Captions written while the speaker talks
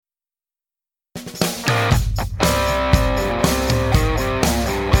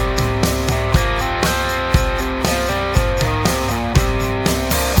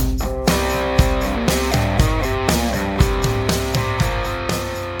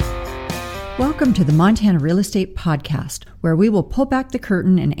Welcome to the Montana Real Estate Podcast, where we will pull back the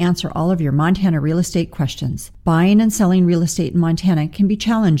curtain and answer all of your Montana real estate questions. Buying and selling real estate in Montana can be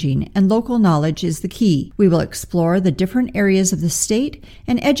challenging, and local knowledge is the key. We will explore the different areas of the state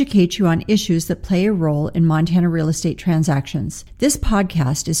and educate you on issues that play a role in Montana real estate transactions. This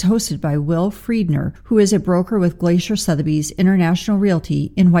podcast is hosted by Will Friedner, who is a broker with Glacier Sotheby's International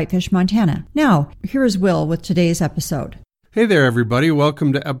Realty in Whitefish, Montana. Now, here is Will with today's episode. Hey there, everybody.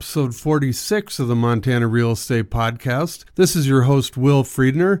 Welcome to episode 46 of the Montana Real Estate Podcast. This is your host, Will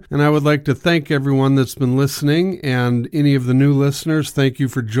Friedner, and I would like to thank everyone that's been listening, and any of the new listeners, thank you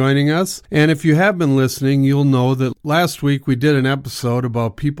for joining us. And if you have been listening, you'll know that last week we did an episode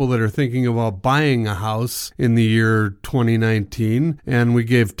about people that are thinking about buying a house in the year 2019, and we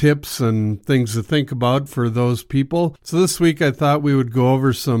gave tips and things to think about for those people. So this week I thought we would go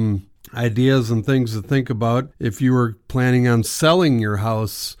over some ideas and things to think about if you were planning on selling your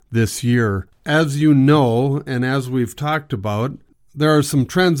house this year. As you know, and as we've talked about, there are some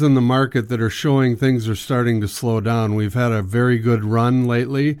trends in the market that are showing things are starting to slow down. We've had a very good run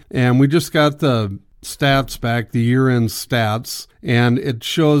lately, and we just got the stats back, the year-end stats, and it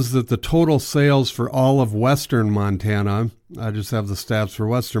shows that the total sales for all of western Montana, I just have the stats for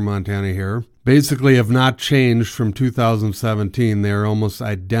western Montana here, basically have not changed from 2017. They're almost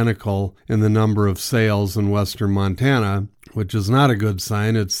identical in the number of sales in western Montana, which is not a good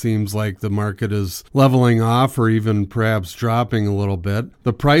sign. It seems like the market is leveling off or even perhaps dropping a little bit.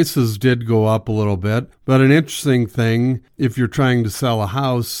 The prices did go up a little bit, but an interesting thing, if you're trying to sell a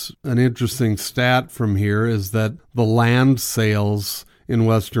house, an interesting stat from here is that the land sales in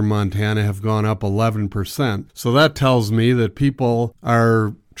western Montana have gone up 11%. So that tells me that people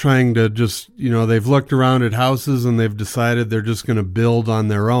are trying to just, they've looked around at houses and they've decided they're just going to build on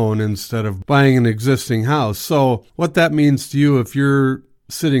their own instead of buying an existing house. So what that means to you, if you're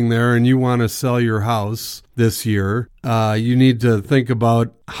sitting there and you want to sell your house this year, you need to think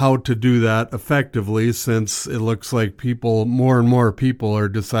about how to do that effectively, since it looks like more and more people are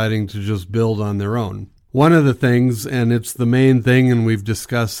deciding to just build on their own. One of the things, and it's the main thing, and we've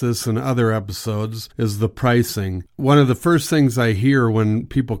discussed this in other episodes, is the pricing. One of the first things I hear when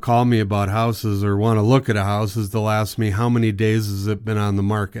people call me about houses or want to look at a house is they'll ask me, how many days has it been on the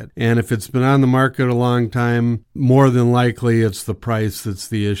market? And if it's been on the market a long time, more than likely it's the price that's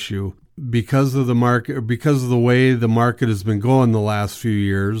the issue. Because of the market, because of the way the market has been going the last few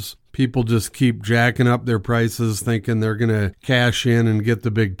years, people just keep jacking up their prices thinking they're going to cash in and get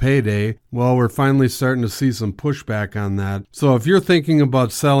the big payday. Well, we're finally starting to see some pushback on that. So if you're thinking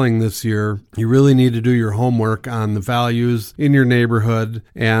about selling this year, you really need to do your homework on the values in your neighborhood.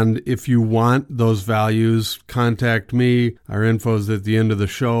 And if you want those values, contact me. Our info is at the end of the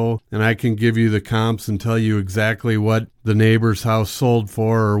show, and I can give you the comps and tell you exactly what the neighbor's house sold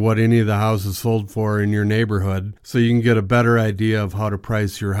for or what any of the houses sold for in your neighborhood, so you can get a better idea of how to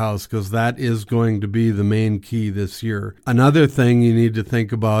price your house, because that is going to be the main key this year. Another thing you need to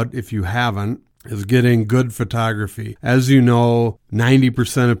think about, if you haven't, is getting good photography. As you know,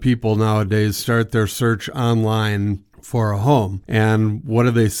 90% of people nowadays start their search online for a home. And what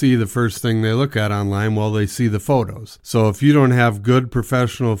do they see the first thing they look at online? Well, they see the photos. So if you don't have good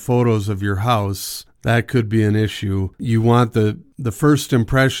professional photos of your house, that could be an issue. You want the first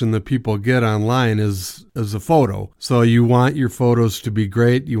impression that people get online is a photo. So you want your photos to be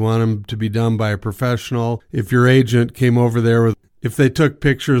great. You want them to be done by a professional. If your agent came over there if they took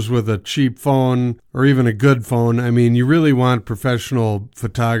pictures with a cheap phone or even a good phone, you really want professional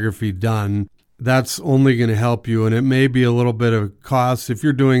photography done. That's only going to help you, and it may be a little bit of cost if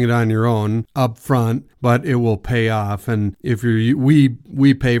you're doing it on your own up front, but it will pay off. And if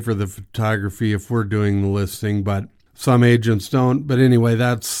we pay for the photography if we're doing the listing, but some agents don't. But anyway,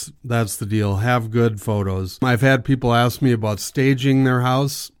 that's the deal. Have good photos. I've had people ask me about staging their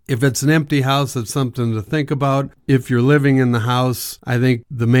house. If it's an empty house, it's something to think about. If you're living in the house, I think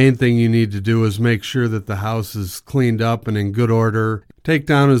the main thing you need to do is make sure that the house is cleaned up and in good order. Take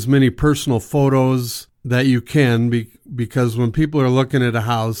down as many personal photos that you can, because when people are looking at a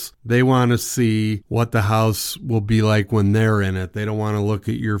house, they want to see what the house will be like when they're in it. They don't want to look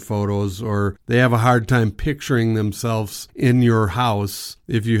at your photos, or they have a hard time picturing themselves in your house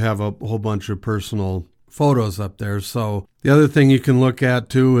if you have a whole bunch of personal photos up there. So the other thing you can look at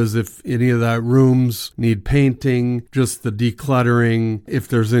too is if any of the rooms need painting, just the decluttering. If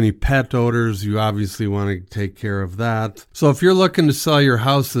there's any pet odors, you obviously want to take care of that. So if you're looking to sell your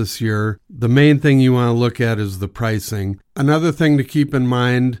house this year, the main thing you want to look at is the pricing. Another thing to keep in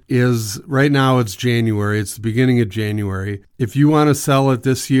mind is right now it's January. It's the beginning of January. If you want to sell it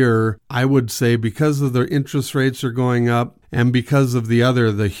this year, I would say because of the interest rates are going up And because of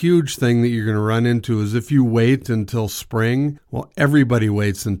the huge thing that you're going to run into is if you wait until spring, well, everybody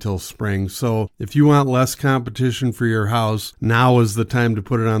waits until spring. So if you want less competition for your house, now is the time to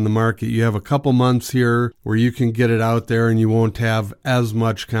put it on the market. You have a couple months here where you can get it out there and you won't have as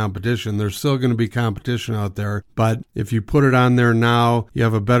much competition. There's still going to be competition out there, but if you put it on there now, you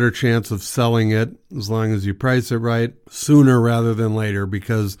have a better chance of selling it as long as you price it right sooner rather than later,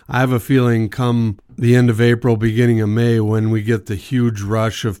 because I have a feeling come the end of April, beginning of May, when we get the huge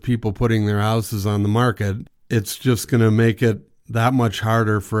rush of people putting their houses on the market, it's just going to make it that much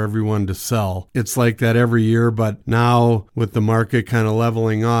harder for everyone to sell. It's like that every year, but now with the market kind of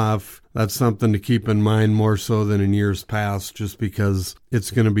leveling off, that's something to keep in mind more so than in years past, just because it's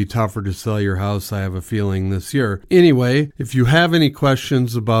going to be tougher to sell your house, I have a feeling, this year. Anyway, if you have any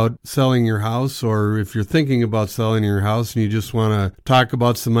questions about selling your house, or if you're thinking about selling your house and you just want to talk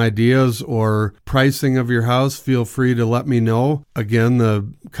about some ideas or pricing of your house, feel free to let me know. Again,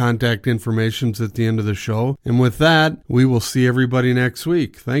 the contact information's at the end of the show. And with that, we will see everybody next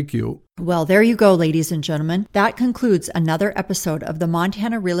week. Thank you. Well, there you go, ladies and gentlemen. That concludes another episode of the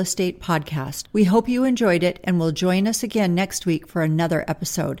Montana Real Estate Podcast. We hope you enjoyed it and will join us again next week for another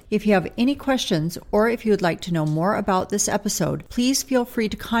episode. If you have any questions or if you would like to know more about this episode, please feel free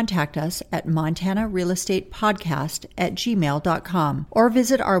to contact us at montanarealestatepodcast@gmail.com or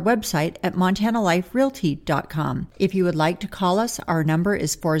visit our website at montanaliferealty.com. If you would like to call us, our number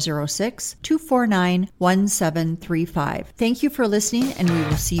is 406-249-1735. Thank you for listening, and we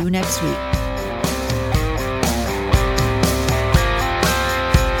will see you next week.